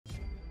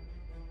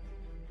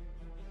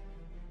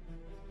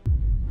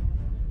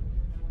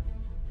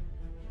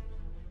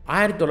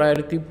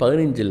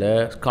1915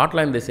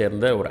 ஸ்காட்லாந்தை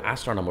சேர்ந்த ஒரு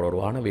ஆஸ்ட்ரானமர், ஒரு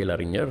வானவியல்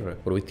அறிஞர்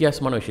ஒரு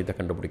வித்தியாசமான விஷயத்தை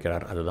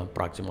கண்டுபிடிக்கிறார். அதுதான்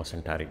ப்ராக்சிமா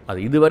சென்டாரி. அது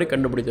இதுவரை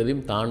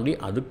கண்டுபிடித்ததையும் தாண்டி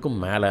அதுக்கும்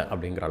மேலே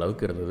அப்படிங்கிற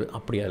அளவுக்கு இருந்தது.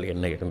 அப்படி அதில்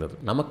என்ன இருந்தது?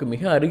 நமக்கு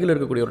மிக அருகில்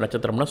இருக்கக்கூடிய ஒரு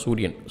நட்சத்திரம்னா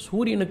சூரியன்.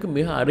 சூரியனுக்கு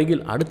மிக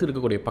அருகில் அடுத்து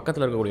இருக்கக்கூடிய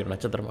பக்கத்தில் இருக்கக்கூடிய ஒரு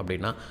நட்சத்திரம்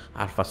அப்படின்னா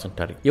ஆல்ஃபா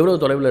சென்டாரி.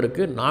 எவ்வளவு தொலைவில்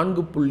இருக்குது?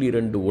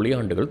 4.2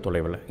 ஒளியாண்டுகள்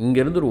தொலைவில்.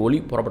 இங்கிருந்து ஒரு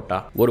ஒளி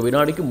புறப்பட்டா ஒரு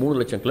வினாடிக்கு 3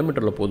 லட்சம்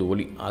கிலோமீட்டரில் போகுது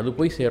ஒளி. அது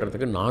போய்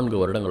சேர்றதுக்கு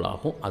 4 வருடங்கள்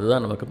ஆகும்.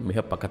 அதுதான் நமக்கு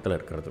மிக பக்கத்தில்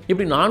இருக்கிறது.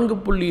 இப்படி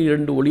 4.2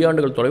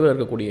 ஒளியாண்டுகள் தொலைவில்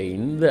இருக்கக்கூடிய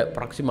இந்த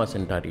ப்ராக்சிமா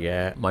சென்டாரியை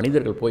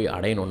மனிதர்கள் போய்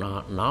அடையணும்னா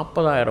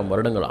 40,000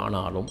 வருடங்கள்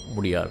ஆனாலும்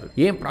முடியாது.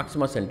 ஏன்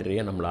ப்ராக்சிமா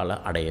சென்டாரியை நம்மளால்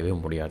அடையவே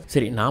முடியாது?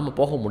 சரி, நாம்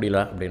போக முடியல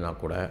அப்படின்னா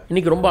கூட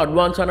இன்னைக்கு ரொம்ப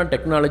அட்வான்ஸான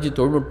டெக்னாலஜி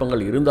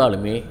தொழில்நுட்பங்கள்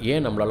இருந்தாலுமே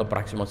ஏன் நம்மளால்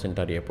ப்ராக்சிமா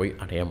சென்டாரியை போய்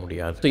அடைய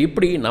முடியாது? ஸோ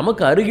இப்படி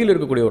நமக்கு அருகில்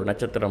இருக்கக்கூடிய ஒரு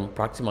நட்சத்திரம்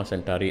ப்ராக்சிமா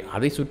சென்டாரி,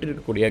 அதை சுற்றி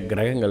இருக்கக்கூடிய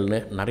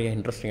கிரகங்கள்னு நிறைய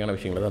இன்ட்ரெஸ்டிங்கான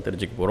விஷயங்களை தான்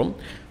தெரிஞ்சுக்க போகிறோம்.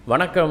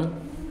 வணக்கம்,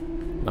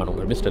 நான்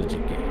உங்கள்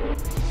Mr.GK.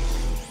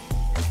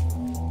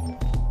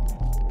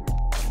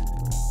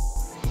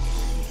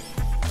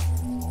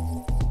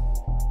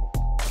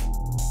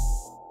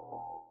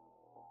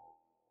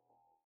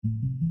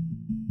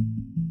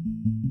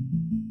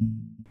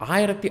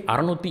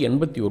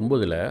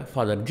 1689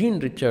 ஃபாதர் ஜீன்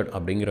ரிச்சர்ட்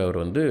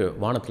அப்படிங்கிறவர்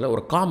வானத்தில்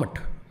ஒரு காமெட்,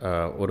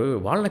 ஒரு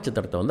வால்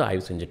நட்சத்திரத்தை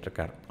ஆய்வு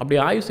செஞ்சிட்ருக்கார். அப்படி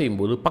ஆய்வு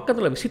செய்யும்போது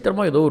பக்கத்தில்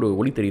விசித்திரமாக ஏதோ ஒரு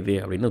ஒளி தெரியுது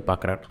அப்படின்னு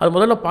பார்க்குறார். அது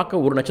முதல்ல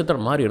பார்க்க ஒரு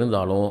நட்சத்திரம் மாதிரி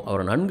இருந்தாலும்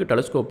அவர் நன்கு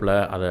டெலஸ்கோப்பில்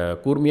அதை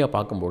கூர்மையாக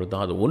பார்க்கும்போது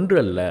தான் அது ஒன்று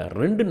அல்ல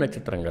 2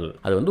 நட்சத்திரங்கள்.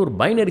 அது ஒரு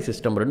பைனரி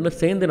சிஸ்டம், 2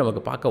 சேர்ந்து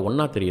நமக்கு பார்க்க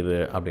ஒன்றா தெரியுது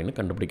அப்படின்னு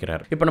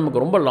கண்டுபிடிக்கிறார். இப்போ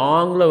நமக்கு ரொம்ப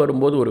லாங்கில்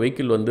வரும்போது ஒரு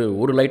வெஹிக்கிள்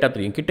ஒரு லைட்டாக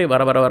தெரியும், கிட்டே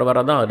வர வர வர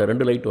வர தான் அதில்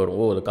 2 லைட் வரும்.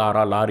 அது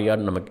காரா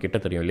லாரியான்னு நமக்கு கிட்ட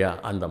தெரியும் இல்லையா,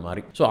 அந்த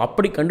மாதிரி. ஸோ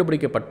அப்படி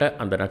கண்டுபிடிக்கப்பட்ட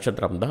அந்த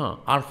நட்சத்திரம் தான்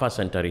ஆல்ஃபா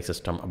சென்டாரி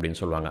சிஸ்டம்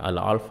அப்படின்னு சொல்லுவாங்க.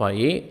 அதில் ஆல்ஃபா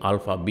ஏ,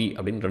 ஆல்ஃபா பி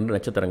அப்படின்னு 2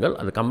 நட்சத்திரங்கள்,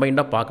 அது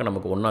கம்பைண்டாக பார்க்க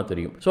நமக்கு ஒன்றா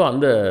தெரியும். ஸோ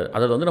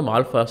அதை நம்ம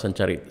ஆல்ஃபா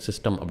சென்டாரி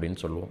சிஸ்டம் அப்படின்னு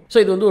சொல்லுவோம். ஸோ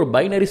இது ஒரு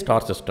பைனரி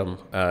ஸ்டார் சிஸ்டம்,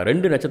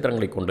 2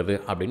 நட்சத்திரங்களை கொண்டது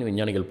அப்படின்னு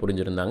விஞ்ஞானிகள்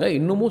புரிஞ்சிருந்தாங்க.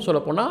 இன்னமும்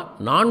சொல்லப்போனால்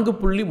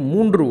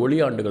 4.3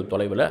 ஒளியாண்டுகள்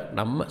தொலைவில்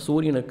நம்ம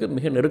சூரியனுக்கு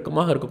மிக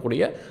நெருக்கமாக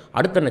இருக்கக்கூடிய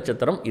அடுத்த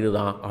நட்சத்திரம்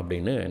இதுதான்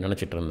அப்படின்னு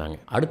நினச்சிட்டு இருந்தாங்க.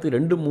 அடுத்து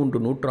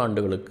 2-3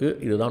 நூற்றாண்டுகளுக்கு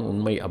இதுதான்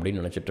உண்மை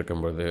அப்படின்னு நினச்சிட்டு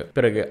இருக்கும்போது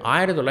பிறகு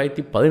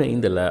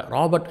 1915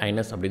 ராபர்ட்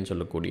ஐனஸ் அப்படின்னு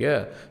சொல்லக்கூடிய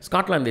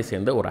ஸ்காட்லாந்தை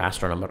சேர்ந்த ஒரு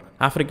ஆஸ்ட்ரானமர்,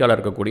 ஆப்பிரிக்காவில்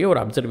இருக்கக்கூடிய ஒரு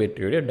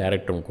அப்சர்வேட்டரியோட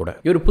டைரக்டரும் கூட,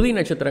 இவர் புதிய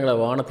நட்சத்திரங்களை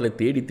வானத்தில்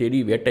தேடி தேடி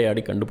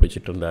வேட்டையாடி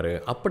கண்டுபிடிச்சிட்டு இருந்தார்.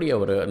 அப்படி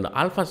அவர் அந்த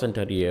ஆல்ஃபா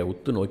சென்டாரியை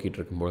உத்து நோக்கிட்டு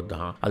இருக்கும்போது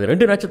தான் அது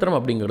 2 நட்சத்திரம்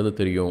அப்படிங்கிறது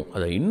தெரியும்.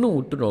 அதை இன்னும்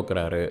உத்து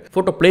நோக்கிறாரு,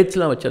 ஃபோட்டோ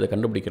பிளேட்ஸ்லாம் வச்சு அதை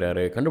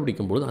கண்டுபிடிக்கிறாரு.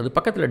 கண்டுபிடிக்கும்போது அது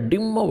பக்கத்தில்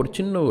டிம்மாக ஒரு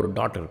சின்ன ஒரு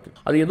டாட் இருக்குது.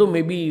 அது ஏதோ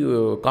மேபி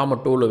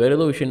காமெட்டோ இல்லை வேறு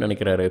ஏதோ விஷயம்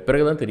நினைக்கிறாரு.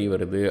 பிறகுதான் தெரிய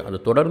வருது அது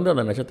தொடர்ந்து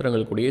அந்த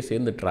நட்சத்திரங்கள் கூடயே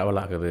சேர்ந்து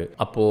ட்ராவல் ஆகுது.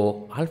 அப்போது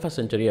ஆல்ஃபா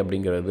சென்டாரி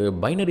அப்படிங்கிறது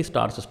பைனரி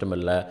ஸ்டார் சிஸ்டம்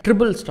இல்லை,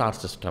 ட்ரிபிள்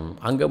ஸ்டார் சிஸ்டம்.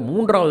 அங்கே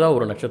 3ஆவதாக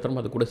ஒரு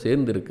நட்சத்திரம் அது கூட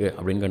சேர்ந்து இருக்கு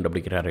அப்படின்னு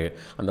கண்டுபிடிக்கிறாரு.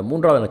 அந்த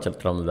 3ஆவது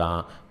நட்சத்திரம் தான்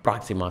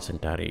ப்ராக்சிமா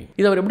சென்டாரி.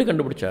 இது அவர் எப்படி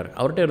கண்டுபிடிச்சார்?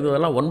 அவர்கிட்ட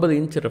இருந்ததெல்லாம் 9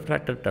 இன்ச்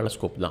ரிஃப்ராக்டட்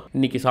டெலஸ்கோப் தான்.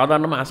 இன்னைக்கு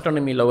சாதாரணமாக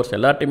ஆஸ்ட்ரானமி லவர்ஸ்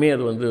எல்லாத்தையுமே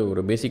அது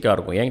ஒரு பேசிக்காக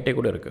இருக்கும், என்கிட்ட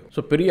கூட இருக்குது.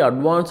 ஸோ பெரிய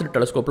அட்வான்ஸ்டு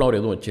டெலஸ்கோப்லாம் அவர்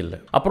எதுவும் வச்சில்லை.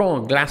 அப்புறம்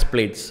கிளாஸ்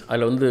பிளேட்ஸ்,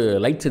 அதில்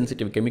லைட்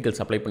சென்சிட்டிவ்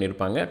கெமிக்கல்ஸ் அப்ளை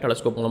பண்ணியிருப்பாங்க.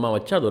 டெலஸ்கோப் மூலமாக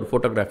வச்சு அது ஒரு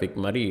ஃபோட்டோகிராஃபிக்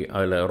மாதிரி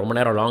அதில் ரொம்ப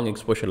நேரம் லாங்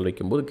எக்ஸ்போஷர்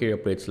வைக்கும்போது கீழே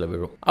பிளேட்ஸில்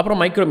விழும்.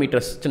 அப்புறம்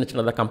மைக்ரோமீட்டர்ஸ் சின்ன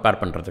சின்னதாக கம்பேர்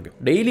பண்ணுறதுக்கு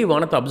டெய்லி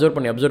வானத்தை அப்சர்வ்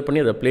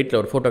பண்ணி அதை பிளேட்டில்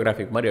ஒரு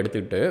ஃபோட்டோகிராஃபிக் மாதிரி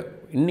எடுத்துக்கிட்டு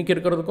இன்றைக்கி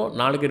இருக்கிறதுக்கும்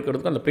நாளைக்கு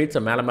இருக்கிறதுக்கும் அந்த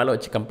பிளேட்ஸை மேலே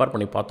வச்சு கம்பேர்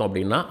பண்ணி பார்த்தோம்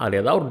அப்படின்னா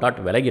அதில் ஏதாவது ஒரு டாட்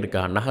விலகி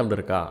இருக்கா,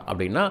 நகர்ந்துருக்கா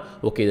அப்படின்னா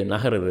ஓகே இது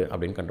நகருது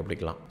அப்படின்னு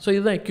கண்டுபிடிக்கலாம். ஸோ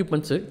இதுதான்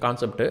எக்யூப்மெண்ட்ஸு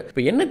கான்செப்ட்.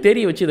 இப்போ என்ன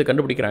தேரியை வச்சு இதை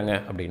கண்டுபிடிக்கிறாங்க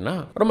அப்படின்னா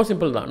ரொம்ப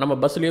சிம்பிள் தான். நம்ம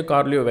பஸ்லேயோ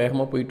கார்லேயோ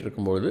வேகமாக போயிட்டு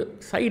இருக்கும்போது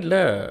சைடில்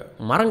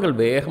மரங்கள்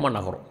வேகமாக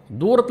நகரும்,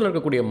 தூரத்தில்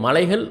இருக்கக்கூடிய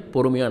மலைகள்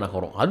பொறுமையாக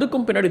நகரும்,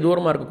 அதுக்கும் பின்னாடி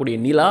தூரமாக இருக்கக்கூடிய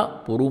நிலா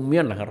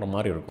பொறுமையாக நகர்ற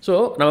மாதிரி இருக்கும். ஸோ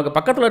நமக்கு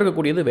பக்கத்தில்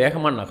இருக்கக்கூடியது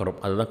வேகமாக நகரும்,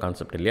 அதுதான்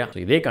கான்செப்ட் இல்லையா? ஸோ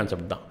இதே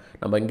கான்செப்ட் தான்.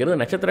 நம்ம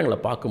இங்கிருந்து நட்சத்திரங்களை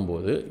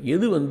பார்க்கும்போது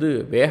எது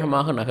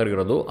வேகமாக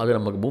நகர்கிறதோ அது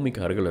நமக்கு பூமிக்கு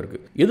அருகில்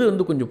இருக்குது, எது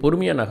கொஞ்சம்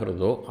பொறுமையாக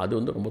நகருதோ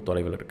அது ரொம்ப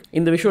தொலைவில் இருக்குது.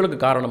 இந்த விஷயங்களுக்கு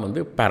காரணம்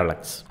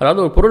பேரலாக்ஸ். அதாவது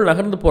ஒரு பொருள்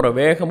நகர்ந்து போகிற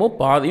வேகமும்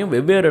பாதையும்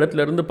வெவ்வேறு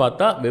இடத்துல இருந்து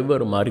பார்த்தா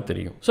வெவ்வேறு மாதிரி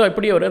தெரியும். ஸோ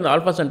இப்படி அவர் அந்த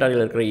ஆல்ஃபா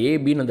சென்டாரியில் இருக்கிற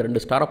ஏபின்னு அந்த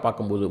 2 ஸ்டாரை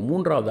பார்க்கும்போது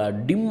 3ஆவதா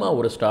டிம்மாக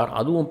ஒரு ஸ்டார்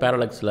அதுவும்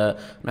பேரலாக்ஸில்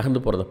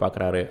நகர்ந்து போகிறத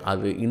பார்க்குறாரு.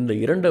 அது இந்த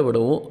 2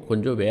 விடவும்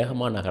கொஞ்சம்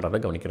வேகமாக நகரதை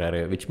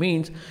கவனிக்கிறாரு. விச்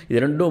மீன்ஸ்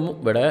இது 2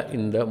 விட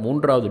இந்த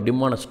 3ஆவது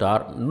டிம்மான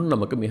ஸ்டார் இன்னும்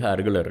நமக்கு மிக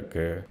அருகில்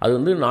இருக்குது. அது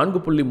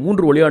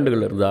 4.3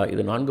 ஒளியாண்டுகள் இருந்தால்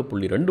இது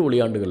 4.2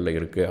 ஒளியாண்டுகளில்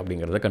இருக்குது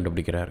அப்படிங்கிறத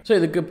கண்டுபிடிக்கிறார். ஸோ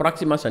இதுக்கு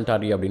ப்ராக்சிமா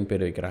சென்டாரி அப்படின்னு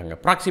பேர் வைக்கிறாங்க.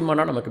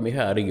 ப்ராக்சிமானா நமக்கு மிக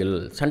அருகில்,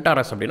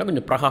 சென்டாரஸ் அப்படின்னா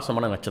கொஞ்சம்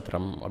பிரகாசமான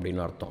நட்சத்திரம்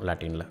அப்படின்னு அர்த்தம்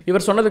லாட்டினில்.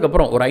 இவர்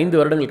சொன்னதுக்கப்புறம் ஒரு 5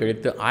 வருடங்கள்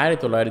கழித்து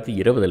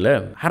 1920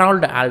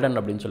 ஹெரால்டு ஆல்டன்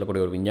அப்படின்னு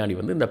சொல்லக்கூடிய ஒரு விஞ்ஞானி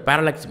இந்த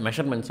பேரலாக்ஸ்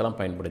மெஷர்மெண்ட்ஸ் எல்லாம்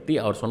பயன்படுத்தி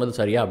அவர் சொன்னது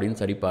சரியா அப்படின்னு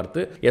சரி பார்த்து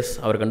எஸ்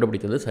அவர்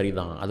கண்டுபிடித்தது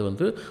சரிதான், அது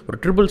ஒரு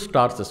ட்ரிபிள்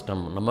ஸ்டார்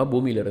சிஸ்டம், நம்ம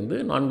பூமியிலிருந்து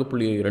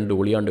 4.2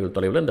 ஒளியாண்டுகள்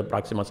தொலைவில் இந்த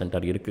ப்ராக்சிமா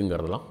சென்டாரி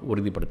இருக்குங்கிறதெல்லாம்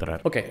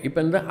உறுதிப்படுத்துறார். ஓகே, இப்போ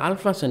இந்த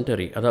ஆல்ஃபா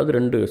சென்டாரி அதாவது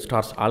 2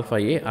 stars alpha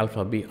A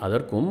alpha B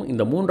அதற்கும்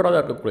இந்த 3ஆவதாக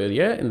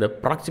இருக்கக்கூடிய இந்த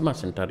ப்ராக்சிமா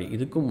சென்டாரி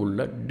இதுக்கும் உள்ள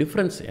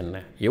டிஃப்ரென்ஸ் என்ன,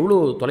 எவ்வளோ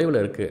தொலைவில்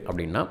இருக்குது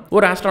அப்படின்னா,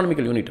 ஒரு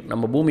ஆஸ்ட்ரானமிக்கல் யூனிட்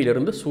நம்ம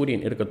பூமியிலிருந்து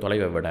சூரியன் இருக்க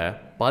தொலைவை விட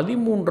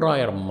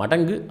 13,000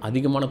 மடங்கு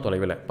அதிகமான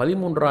தொலைவில்,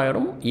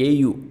 13,000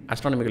 AU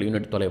ஆஸ்ட்ரானமிக்கல்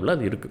யூனிட் தொலைவில்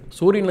அது இருக்குது.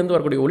 சூரியன்லேருந்து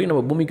வரக்கூடிய ஒளி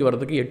நம்ம பூமிக்கு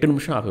வரதுக்கு 8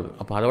 நிமிஷம் ஆகுது.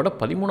 அப்போ அதை விட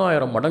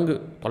 13,000 மடங்கு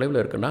தொலைவில்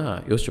இருக்குன்னா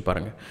யோசிச்சு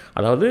பாருங்கள்.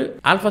 அதாவது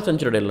ஆல்ஃபா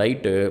சென்ச்சுரியோட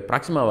லைட்டு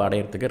ப்ராக்சிமாவை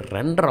அடையிறதுக்கு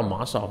 2.5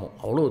 மாதம் ஆகும்.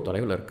 அவ்வளோ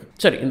தொலைவில் இருக்குது.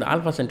 சரி, இந்த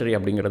ஆல்ஃபா சென்ச்சுரி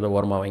அப்படிங்கிறத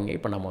ஓரமாக வைங்க.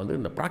 இப்போ நம்ம வந்து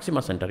இந்த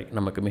ப்ராக்சிமா சென்ச்சுரி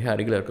நமக்கு மிக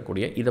அருகில்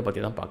இருக்கக்கூடிய இதை பற்றி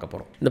தான் பார்க்க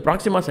போகிறோம். இந்த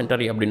ப்ராக்சிமா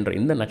சென்ச்சுரி அப்படின்ற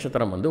இந்த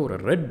நட்சத்திரம் வந்து ஒரு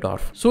ரெட்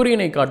டார்ஃப்.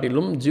 சூரியனை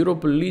காட்டிலும்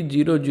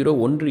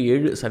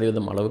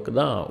 0.0017% அளவுக்கு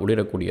தான்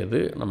ஒளிரக்கூடியது.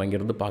 நம்ம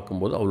இங்கிருந்து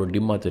பார்க்கும்போது அவ்வளோ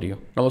டிம்மாக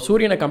தெரியும். நம்ம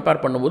சூரியனை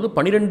கம்பேர் பண்ணும்போது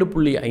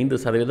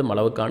 12.5%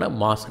 அளவுக்கான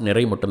மாஸ்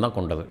நிறை மட்டும்தான்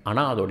கொண்டது.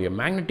 ஆனால் அதோடைய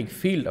மேக்னெட்டிக்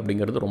ஃபீல்ட்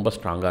அப்படிங்கிறது ரொம்ப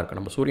ஸ்ட்ராங்காக இருக்குது.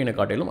 நம்ம சூரியனை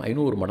காட்டிலும்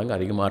 500 மடங்கு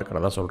அதிகமாக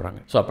இருக்கிறதா சொல்கிறாங்க.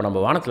 ஸோ அப்போ நம்ம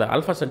வானத்தில்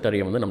ஆல்ஃபா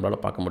சென்ச்சுரியை வந்து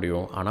நம்மளால் பார்க்க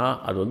முடியும். ஆனால்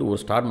அது வந்து ஒரு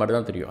ஸ்டார் மாதிரி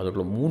தான் தெரியும்.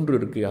 அதுக்குள்ள 3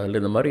 இருக்குது. அதில்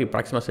இந்த மாதிரி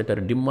ப்ராக்சிமா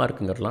சென்ச்சுரி டிம்மாக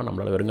இருக்குங்கிறதுலாம்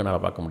நம்மளால் வெறுங்கனால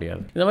பார்க்க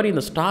முடியாது. இந்த மாதிரி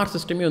இந்த ஸ்டார்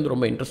சிஸ்டமே வந்து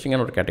ரொம்ப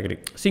இன்ட்ரெஸ்டிங்கான ஒரு கேட்டகரி.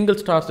 சிங்கிள்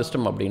ஸ்டார்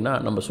சிஸ்டம் அப்படின்னா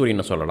நம்ம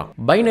சூரியனை சொல்லலாம்.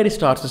 பைனரி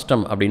ஸ்டார்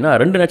சிஸ்டம் அப்படின்னா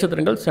 2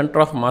 நட்சத்திரங்கள்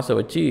சென்டர் ஆஃப் மாஸை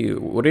வச்சு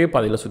ஒரே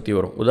பாதையில் சுற்றி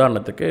வரும்.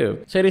 உதாரணத்துக்கு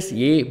சீரிஸ்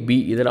A, B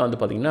இதெல்லாம் வந்து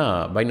பார்த்தீங்கன்னா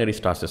பைனரி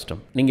ஸ்டார் சிஸ்டம்.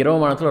 நீங்கள் இரவு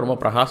வானத்தில் ரொம்ப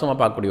பிரகாசமாக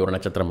பார்க்கக்கூடிய ஒரு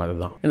நட்சத்திரம்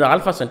அதுதான். இந்த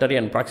alpha century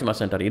and Proxima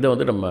century இதை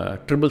வந்து நம்ம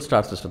ட்ரிபிள்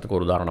ஸ்டார் சிஸ்டத்துக்கு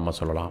ஒரு உதாரணமாக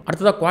சொல்லலாம்.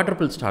 அடுத்ததாக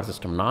குவாட்ரபிள் ஸ்டார்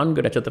சிஸ்டம்,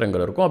 4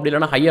 நட்சத்திரங்கள் இருக்கும். அப்படி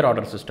இல்லைனா ஹையர்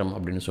ஆர்டர் சிஸ்டம்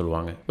அப்படின்னு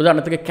சொல்லுவாங்க.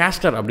 உதாரணத்துக்கு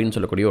கேஸ்டர் அப்படின்னு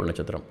சொல்லக்கூடிய ஒரு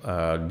நட்சத்திரம்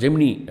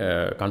ஜெமினி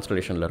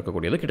கான்ஸ்டலேஷனில்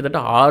இருக்கக்கூடியது.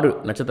 கிட்டத்தட்ட 6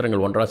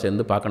 நட்சத்திரங்கள் ஒன்றாக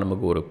சேர்ந்து பார்க்க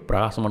நமக்கு ஒரு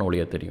பிரகாசமான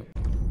ஒளியாக தெரியும்.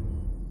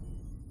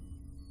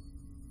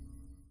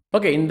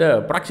 ஓகே, இந்த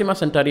ப்ராக்சிமா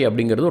சென்ச்சுரி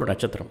அப்படிங்கிறது ஒரு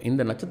நட்சத்திரம்.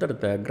 இந்த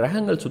நட்சத்திரத்தை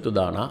கிரகங்கள்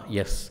சுற்றுதானா?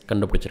 எஸ்,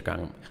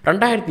 கண்டுபிடிச்சிருக்காங்க.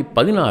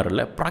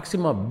 2016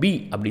 ப்ராக்சிமா B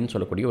அப்படின்னு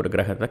சொல்லக்கூடிய ஒரு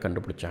கிரகத்தை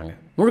கண்டுபிடிச்சாங்க.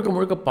 முழுக்க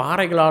முழுக்க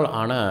பாறைகளால்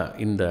ஆன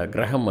இந்த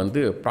கிரகம்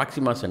வந்து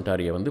ப்ராக்சிமா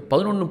சென்ச்சுரியை வந்து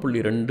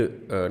 11.2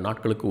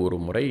 நாட்களுக்கு ஒரு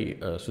முறை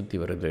சுற்றி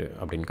வருது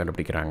அப்படின்னு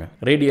கண்டுபிடிக்கிறாங்க.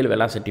 ரேடியல்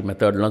வெலாசிட்டி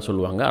மெத்தட்லாம்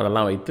சொல்லுவாங்க.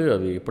 அதெல்லாம் வைத்து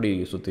அது எப்படி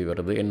சுற்றி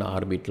வருது, என்ன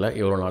ஆர்பிட்டில்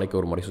எவ்வளோ நாளைக்கு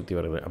ஒரு முறை சுற்றி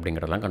வருது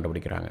அப்படிங்கிறதெல்லாம்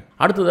கண்டுபிடிக்கிறாங்க.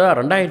 அடுத்ததாக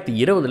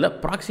 2020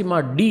 ப்ராக்சிமா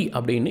D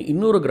அப்படின்னு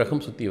இன்னொரு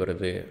கிரகம் சுற்றி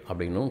வருது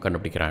அப்படின்னும்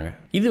கண்டுபிடிக்கிறாங்க.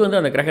 இது வந்து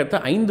அந்த கிரகத்தை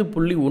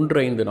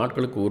 5.15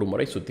 நாட்களுக்கு ஒரு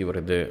முறை சுற்றி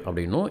வருது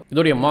அப்படின்னும்,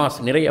 இதோடைய மாஸ்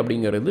நிறை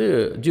அப்படிங்கிறது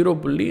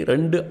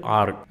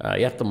 0.26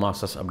 எர்த்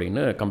மாசஸ்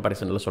அப்படின்னு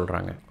கம்பேரிசனில்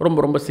சொல்கிறாங்க.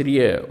 ரொம்ப ரொம்ப சிறிய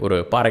ஒரு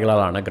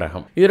பாறைகளாலான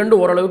கிரகம். இது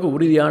 2 ஓரளவுக்கு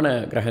உறுதியான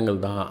கிரகங்கள்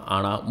தான்.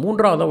 ஆனால்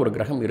 3வது ஒரு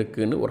கிரகம்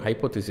இருக்குன்னு ஒரு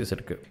ஹைப்போதிசிஸ்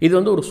இருக்குது. இது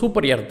வந்து ஒரு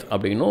சூப்பர் எர்த்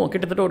அப்படின்னும்,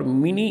 கிட்டத்தட்ட ஒரு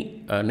மினி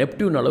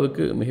நெப்டியூன்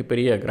அளவுக்கு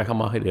மிகப்பெரிய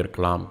கிரகமாக இது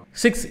இருக்கலாம்.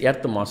 6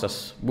 எர்த் மாசஸ்,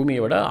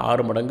 பூமியை விட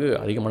 6 மடங்கு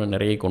அதிகமான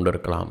நிறையை கொண்டு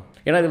இருக்கலாம்.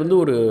 ஏன்னா இது வந்து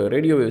ஒரு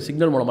ரேடியோ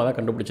சிக்னல் மூலமாக தான்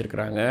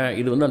கண்டுபிடிச்சிருக்கிறாங்க.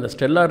 இது வந்து அந்த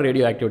ஸ்டெல்லார்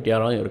ரேடியோ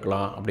ஆக்டிவிட்டியாகவும்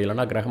இருக்கலாம், அப்படி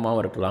இல்லைனா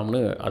கிரகமாகவும் இருக்கலாம்னு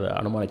அதை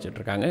அனுமானிச்சுட்டு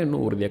இருக்காங்க.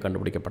 இன்னும் உறுதியாக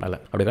கண்டுபிடிக்கப்படலை.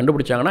 அப்படி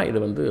கண்டுபிடிச்சாங்கன்னா இது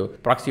வந்து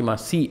ப்ராக்சிமா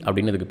C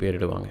அப்படின்னு இதுக்கு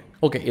பேரிடுவாங்க.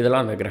 ஓகே,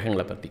 இதெல்லாம் அந்த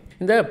கிரகங்களை பற்றி.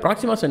 இந்த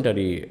ப்ராக்சிமா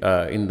சென்ச்சுரி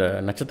இந்த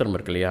நட்சத்திரம்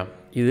இருக்கு இல்லையா,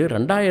 இது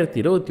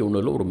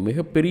 2021 ஒரு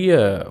மிகப்பெரிய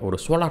ஒரு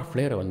சோலார்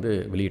ஃப்ளேரை வந்து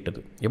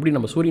வெளியிட்டது. எப்படி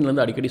நம்ம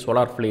சூரியன்லேருந்து அடிக்கடி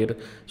சோலார் ஃப்ளேர்,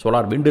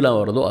 சோலார் விண்டுலாம்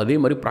வருதோ, அதே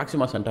மாதிரி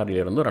ப்ராக்சிமா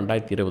சென்ச்சுரியிலேருந்து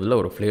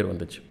 2020 ஒரு ஃப்ளேர்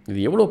வந்துச்சு. இது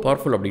எவ்வளோ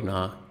பவர்ஃபுல்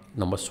அப்படின்னா,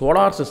 நம்ம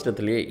சோலார்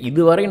சிஸ்டத்திலேயே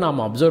இதுவரை நாம்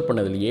அப்சர்வ்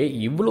பண்ணதுலேயே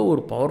இவ்வளோ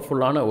ஒரு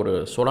பவர்ஃபுல்லான ஒரு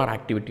சோலார்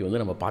ஆக்டிவிட்டி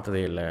வந்து நம்ம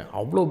பார்த்ததே இல்லை.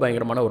 அவ்வளோ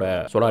பயங்கரமான ஒரு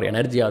சோலார்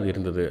எனர்ஜியாக அது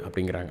இருந்தது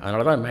அப்படிங்கிறாங்க.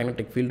 அதனால தான்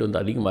மேக்னெட்டிக் ஃபீல்டு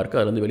வந்து அதிகமாக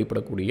இருக்குது. அதுலேருந்து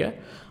வெளிப்படக்கூடிய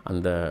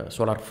அந்த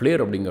சோலார்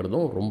ஃப்ளேர்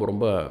அப்படிங்கிறதும் ரொம்ப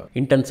ரொம்ப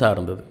இன்டென்ஸாக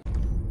இருந்தது.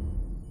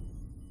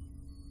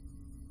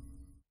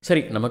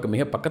 சரி, நமக்கு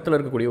மிக பக்கத்தில்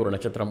இருக்கக்கூடிய ஒரு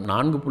நட்சத்திரம்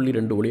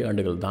 4.2 ஒளி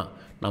ஆண்டுகள் தான்.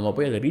 நம்ம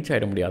போய் அதை ரீச்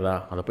ஆகிட முடியாதா,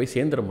 அதை போய்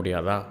சேர்ந்துட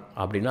முடியாதா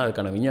அப்படின்னா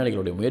அதுக்கான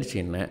விஞ்ஞானிகளுடைய முயற்சி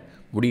என்ன,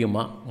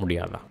 முடியுமா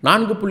முடியாதா?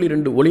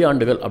 4.2 ஒளி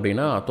ஆண்டுகள்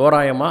அப்படின்னா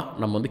தோராயமாக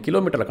நம்ம வந்து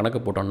கிலோமீட்டரில் கணக்கு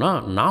போட்டோம்னா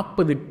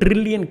 40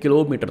 ட்ரில்லியன்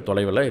கிலோமீட்டர்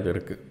தொலைவில் இது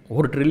இருக்குது.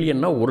 1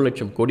 ட்ரில்லியன்னா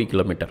 1,00,000 கோடி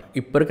கிலோமீட்டர்.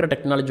 இப்போ இருக்கிற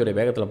டெக்னாலஜியோட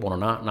வேகத்தில்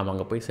போனோம்னா நம்ம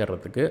அங்கே போய்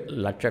சேர்றதுக்கு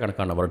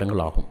லட்சக்கணக்கான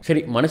வருடங்கள் ஆகும்.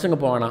 சரி, மனுஷங்க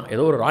போவானா,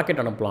 ஏதோ ஒரு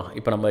ராக்கெட் அனுப்பலாம்.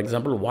 இப்போ நம்ம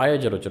எக்ஸாம்பிள்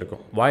வாயேஜர்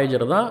வச்சுருக்கோம்.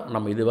 வாயேஜர் தான்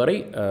நம்ம இதுவரை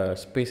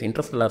ஸ்பேஸ்,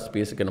 இன்டர்ஸ்டெல்லார்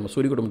ஸ்பேஸுக்கு நம்ம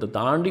சூரிய குடும்பத்தை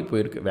தாண்டி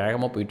போயிருக்கு,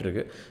 வேகமாக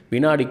போயிட்டுருக்கு.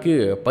 வினாடிக்கு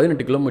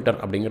 18 கிலோமீட்டர்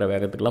அப்படிங்கிற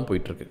வேகத்துக்குலாம்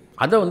போயிட்டுருக்கு.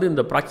 அதை வந்து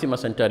இந்த ப்ராக்சிமா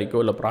சென்ச்சுரிக்கோ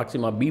இல்லை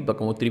ப்ராக்சிமா B பக்கமோ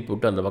திருப்பி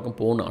விட்டு அந்த பக்கம்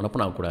போகணும்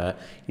அனுப்புனா கூட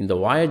இந்த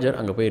வாயேஜர்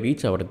அங்கே போய்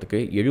ரீச் ஆகிறதுக்கு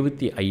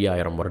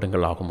 75,000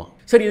 வருடங்கள் ஆகுமா?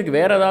 சரி, இதுக்கு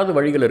வேறு ஏதாவது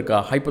வழிகள் இருக்கா?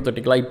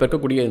 ஹைப்போதெட்டிக்கலாக இப்போ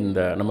இருக்கக்கூடிய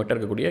இந்த நம்மகிட்ட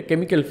இருக்கக்கூடிய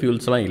கெமிக்கல்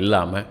ஃபியூல்ஸ்லாம்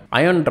இல்லாமல்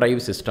அயன்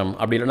டிரைவ் சிஸ்டம்,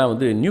 அப்படி இல்லைனா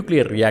வந்து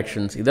நியூக்ளியர்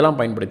ரியாக்ஷன்ஸ் இதெல்லாம்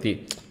பயன்படுத்தி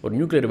ஒரு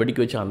நியூக்ளியர்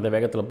வெடிக்க வச்சு அந்த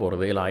வேகத்தில்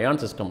போகிறது, இல்லை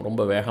அயான் சிஸ்டம்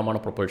ரொம்ப வேகமான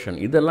ப்ரொபல்ஷன்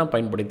இதெல்லாம்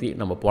பயன்படுத்தி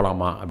நம்ம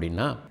போகலாமா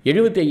அப்படின்னா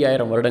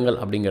 75,000 வருடங்கள்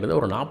அப்படிங்கிறது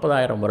ஒரு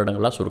 40,000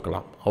 வருடங்களாக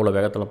சுருக்கலாம். அவ்வளோ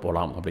வேகத்தில்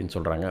போகலாம் அப்படின்னு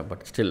சொல்கிறாங்க.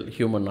 பட் ஸ்டில்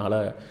ஹியூமனால்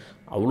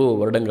அவ்வளோ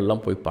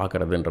வருடங்கள்லாம் போய்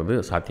பார்க்குறதுன்றது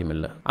அப்படிங்கிறது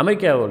சாத்தியமில்லை.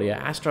 அமெரிக்காவுடைய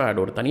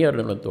ஆஸ்ட்ராய்டு ஒரு தனியார்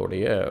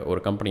நிறுவனத்தோடைய ஒரு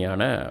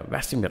கம்பெனியான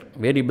வேஸ்டிமர்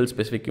variable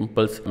specific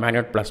impulse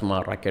magnet plasma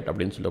rocket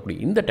அப்படின்னு சொல்லக்கூடிய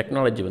இந்த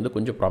டெக்னாலஜி வந்து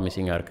கொஞ்சம்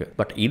ப்ராமிசிங்காக இருக்குது.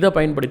 பட் இதை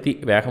பயன்படுத்தி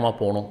வேகமாக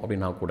போகணும்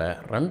அப்படின்னா கூட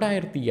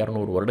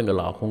 2200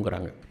 வருடங்கள்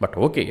ஆகுங்கிறாங்க. பட்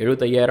ஓகே,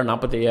 75,000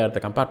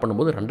 45,000 கம்பேர்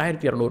பண்ணும்போது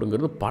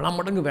 2200ங்கிறது பல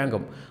மடங்கு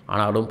வேகம்.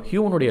 ஆனாலும்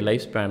ஹியூமனுடைய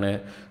லைஃப் ஸ்பேனு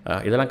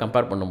இதெல்லாம்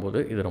கம்பேர் பண்ணும்போது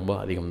இது ரொம்ப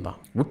அதிகம் தான்.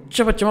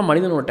 உச்சபட்சமாக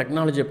மனிதனோட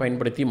டெக்னாலஜியை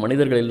பயன்படுத்தி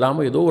மனிதர்கள்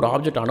இல்லாமல் ஏதோ ஒரு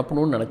ஆப்ஜெக்ட்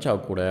அனுப்பணும்னு நினச்சா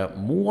கூட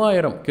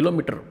 3000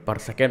 km/s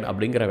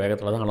அப்படிங்கிற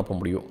வேகத்தில் தான் அனுப்ப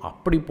முடியும்.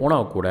 அப்படி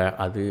போனால் கூட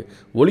அது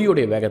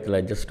ஒளியுடைய வேகத்தில்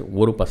ஜஸ்ட்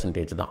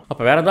 1% தான்.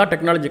 அப்போ வேறு ஏதாவது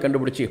டெக்னாலஜி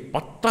கண்டுபிடிச்சி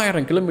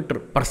 10,000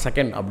 km/s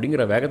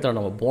அப்படிங்கிற வேகத்தில்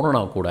நம்ம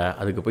போனோன்னா கூட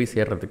அதுக்கு போய்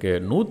சேர்றதுக்கு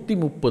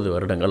 130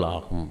 வருடங்கள்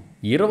ஆகும்.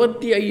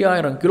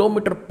 25,000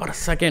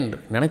 km/s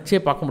நினச்சே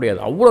பார்க்க முடியாது.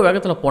 அவ்வளோ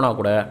வேகத்தில் போனால்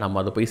கூட நம்ம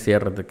அதை போய்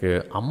சேர்றதுக்கு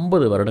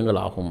 50 வருடங்கள்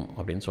ஆகும்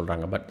அப்படின்னு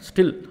சொல்கிறாங்க. But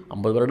still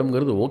 50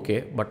 வருடங்கிறது okay.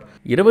 But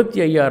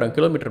 25,000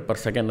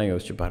 km/s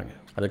யோசிச்சு பாருங்கள்.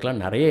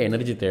 அதுக்கெல்லாம் நிறைய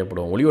எனர்ஜி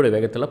தேவைப்படும். ஒளியோட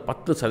வேகத்தில்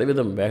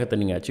 10% வேகத்தை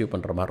நீங்கள் அச்சீவ்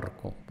பண்ணுற மாதிரி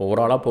இருக்கும். இப்போ ஒரு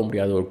ஆளாக போக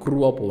முடியாது, ஒரு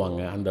குரூவாக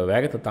போவாங்க. அந்த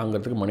வேகத்தை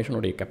தாங்கிறதுக்கு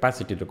மனுஷனுடைய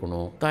கெப்பாசிட்டி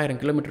இருக்கணும். 10,000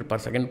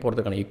 km/s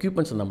போகிறதுக்கான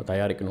எக்யூப்மெண்ட்ஸ் நம்ம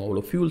தயாரிக்கணும்,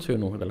 அவ்வளோ ஃபியூல்ஸ்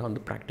வேணும். இதெல்லாம்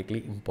வந்து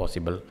ப்ராக்டிகலி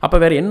இம்பாசிபிள். அப்போ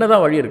வேறு என்ன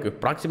தான் வழி இருக்குது?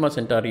 ப்ராக்சிமா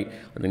சென்டாரி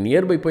அது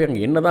நியர்பை போய்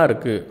அங்கே என்ன தான்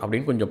இருக்குது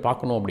அப்படின்னு கொஞ்சம்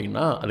பார்க்கணும்.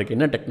 அப்படின்னா அதுக்கு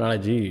என்ன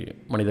டெக்னாலஜி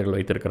மனிதர்கள்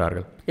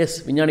வைத்திருக்கிறார்கள்? எஸ்,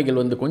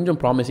 விஞ்ஞானிகள் வந்து கொஞ்சம்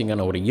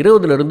ப்ராமிசிங்கான ஒரு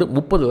 20 to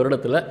 30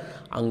 வருடத்தில்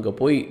அங்கே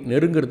போய்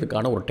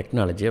நெருங்கிறதுக்கான ஒரு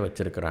டெக்னாலஜியை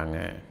வச்சுருக்கிறாங்க.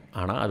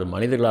 ஆனால் அது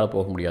மனிதர்களால்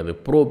போக முடியாது.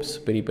 ப்ரோப்ஸ்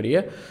பெரிய பெரிய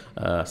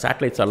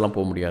சேட்டலைட்ஸாலாம்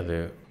போக முடியாது.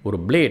 ஒரு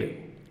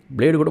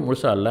பிளேடு கூட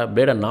முழுசாக இல்லை,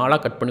 பிளேடை 4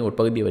 கட் பண்ணி ஒரு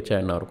பகுதியை வச்சா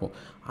என்ன இருக்கும்,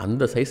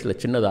 அந்த சைஸில்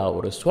சின்னதாக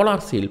ஒரு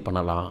சோலார் சீல்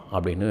பண்ணலாம்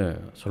அப்படின்னு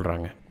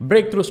சொல்கிறாங்க.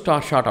 பிரேக் த்ரூ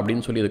ஸ்டார் ஷாட்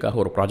அப்படின்னு சொல்லி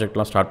இதுக்காக ஒரு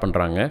ப்ராஜெக்ட்லாம் ஸ்டார்ட்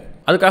பண்ணுறாங்க.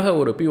 அதுக்காக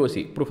ஒரு POC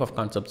ப்ரூஃப் ஆஃப்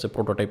கான்செப்ட்ஸ்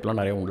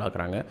ப்ரோட்டோடைப்லாம் நிறைய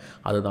உண்டாக்குறாங்க.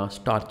 அதுதான்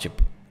ஸ்டார்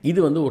சிப். இது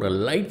வந்து ஒரு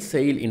லைட்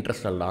செயில்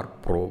இன்டர்ஸ்டெல்லார்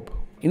ப்ரோப்.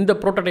 இந்த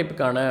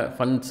ப்ரோட்டோடைப்புக்கான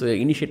ஃபண்ட்ஸு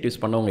இனிஷியேட்டிவ்ஸ்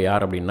பண்ணவங்க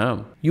யார் அப்படின்னா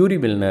Uri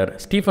Milner,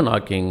 Stephen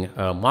Hawking,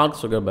 mark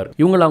Zuckerberg,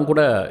 இவங்களாம்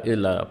கூட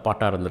இதில்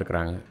பாட்டாக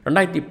இருந்திருக்கிறாங்க.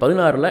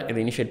 2016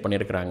 இதை இனிஷியேட்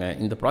பண்ணியிருக்கிறாங்க.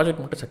 இந்த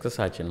ப்ராஜெக்ட் மட்டும் சக்ஸஸ்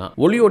ஆச்சுன்னா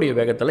ஒளியோடைய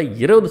வேகத்தில்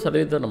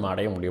 20% நம்ம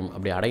அடைய முடியும்.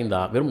 அப்படி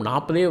அடைந்தால் வெறும்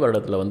 40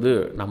 வருடத்தில் வந்து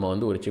நம்ம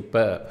வந்து ஒரு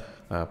சிப்பை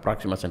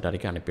ப்ராக்சிமா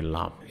சென்டாரிக்கு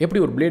அனுப்பிடலாம். எப்படி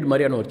ஒரு பிளேட்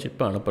மாதிரியான ஒரு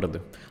சிப்பை அனுப்புறது?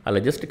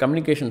 அதில் ஜஸ்ட்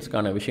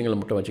கம்யூனிகேஷன்ஸ்க்கான விஷயங்களை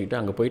மட்டும் வச்சுக்கிட்டு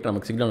அங்கே போயிட்டு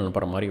நமக்கு சிக்னல்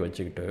அனுப்புகிற மாதிரி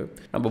வச்சுக்கிட்டு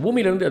நம்ம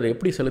பூமியிலேருந்து அதை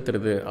எப்படி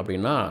செலுத்துறது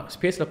அப்படின்னா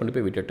ஸ்பேஸில் கொண்டு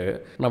போய் விட்டுட்டு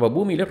நம்ம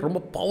பூமியில் ரொம்ப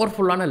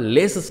பவர்ஃபுல்லான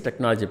லேசர்ஸ்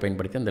டெக்னாலஜி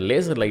பயன்படுத்தி அந்த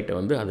லேசர் லைட்டை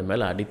வந்து அது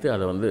மேலே அடித்து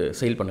அதை வந்து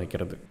செயில் பண்ண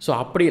வைக்கிறது. ஸோ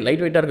அப்படி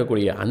லைட் வெயிட்டாக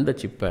இருக்கக்கூடிய அந்த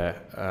சிப்பை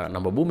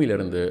நம்ம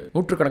பூமியிலேருந்து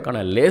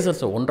நூற்றுக்கணக்கான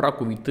லேசர்ஸை ஒன்றாக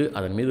குவித்து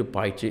அதன் மீது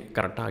பாய்ச்சி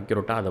கரெக்டாக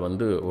அக்யூரேட்டாக அதை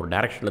வந்து ஒரு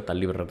டைரக்ஷனில்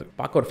தள்ளி விடுறது.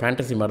 பார்க்க ஒரு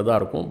ஃபேண்டசி மாதிரி தான்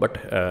இருக்கும். பட்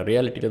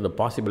ரியாலிட்டியில் அது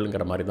பாசிபிள்ங்கிற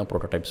மாதிரி தான்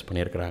ப்ரோட்டோடைப்ஸ்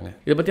பண்ணியிருக்கிறாங்க.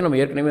 இதை பற்றி நம்ம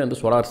ஏற்கனவே வந்து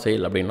சோலார்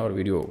செயில் அப்படின்னா ஒரு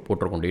வீடியோ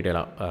போட்டிருக்கோம்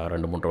டீட்டெயிலாக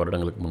 2-3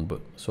 வருடங்களுக்கு முன்பு.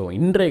 ஸோ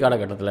இன்றைய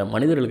காலகட்டத்தில்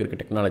மனிதர்களுக்கு இருக்க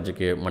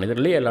டெக்னாலஜிக்கு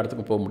மனிதர்களே எல்லா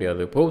இடத்துக்கும் போக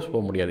முடியாது, ப்ரோப்ஸ்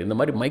போக முடியாது. இந்த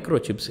மாதிரி மைக்ரோ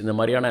சிப்ஸ், இந்த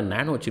மாதிரியான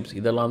நானோ சிப்ஸ்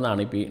இதெல்லாம் தான்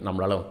அனுப்பி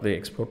நம்மளால் வந்து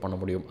எக்ஸ்ப்ளோர் பண்ண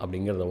முடியும்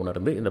அப்படிங்கிறத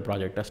உணர்ந்து இந்த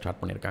ப்ராஜெக்டை ஸ்டார்ட்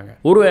பண்ணியிருக்காங்க.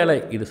 ஒருவேளை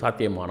இது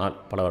சாத்தியமானால்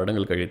பல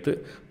வருடங்கள் கழித்து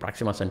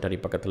ப்ராக்சிமா சென்டாரி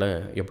பக்கத்தில்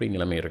எப்படி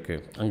நிலைமை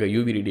இருக்குது, அங்கே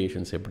யூவி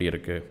ரேடியேஷன்ஸ் எப்படி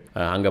இருக்குது,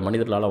 அங்கே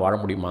மனிதர்களால் வாழ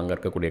முடியுமா அங்கே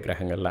இருக்கக்கூடிய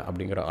கிரகங்களில்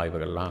அப்படிங்கிற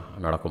ஆய்வுகள்லாம்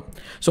நடக்கும்.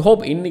 ஸோ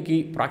ஹோப் இன்னைக்கு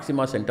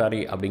ப்ராக்சிமா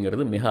சென்டாரி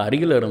அப்படிங்கிறது மிக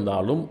அருகில்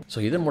இருந்தாலும் ஸோ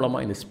இதன்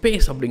மூலமாக இந்த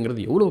ஸ்பேஸ்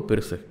அப்படிங்கிறது எவ்வளோ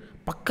பெருசு,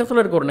 பக்கத்தில்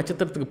இருக்க ஒரு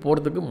நட்சத்திரத்துக்கு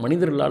போகிறதுக்கு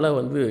மனிதர்களால்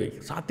வந்து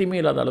சாத்தியமே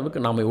இல்லாத அளவுக்கு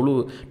நாம் எவ்வளோ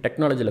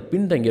டெக்னாலஜியில்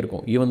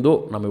பின்தங்கியிருக்கோம். ஈவந்தோ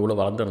நம்ம எவ்வளோ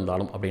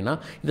வளர்ந்துருந்தாலும் அப்படின்னா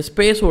இந்த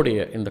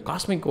ஸ்பேஸோடைய இந்த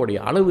காஸ்மிக்கோடைய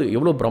அளவு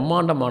எவ்வளோ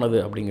பிரம்மாண்டமானது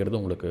அப்படிங்கிறது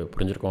உங்களுக்கு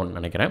புரிஞ்சிருக்கும்னு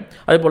நினைக்கிறேன்.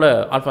 அதே போல்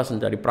ஆல்ஃபா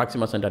சென்டாரி,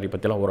 ப்ராக்சிமா சென்டாரி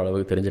பற்றிலாம்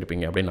ஓரளவுக்கு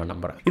தெரிஞ்சிருப்பீங்க அப்படின்னு நான்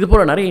நம்புகிறேன். இது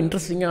போல் நிறைய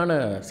இன்ட்ரெஸ்டிங்கான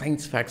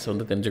சயின்ஸ் ஃபேக்ட்ஸ்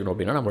வந்து தெரிஞ்சுக்கணும்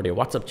அப்படின்னா நம்மளுடைய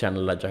வாட்ஸ்அப்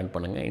சேனலில் ஜாயின்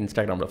பண்ணுங்கள்,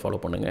 இன்ஸ்டாகிராமில்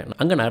ஃபாலோ பண்ணுங்கள்.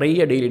 அங்கே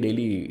நிறைய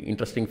டெய்லி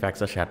இன்ட்ரெஸ்டிங்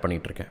ஃபேக்ட்ஸை ஷேர்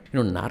பண்ணிகிட்டு இருக்கேன்.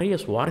 இன்னும் நிறைய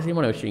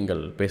சுவாரஸ்யமான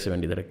விஷயங்கள் பேச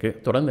வேண்டியது இருக்குது.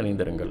 தொடர்ந்து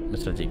இணைந்திருங்கள்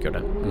மிஸ்டர் ஜிகே.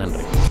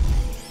 நன்றி.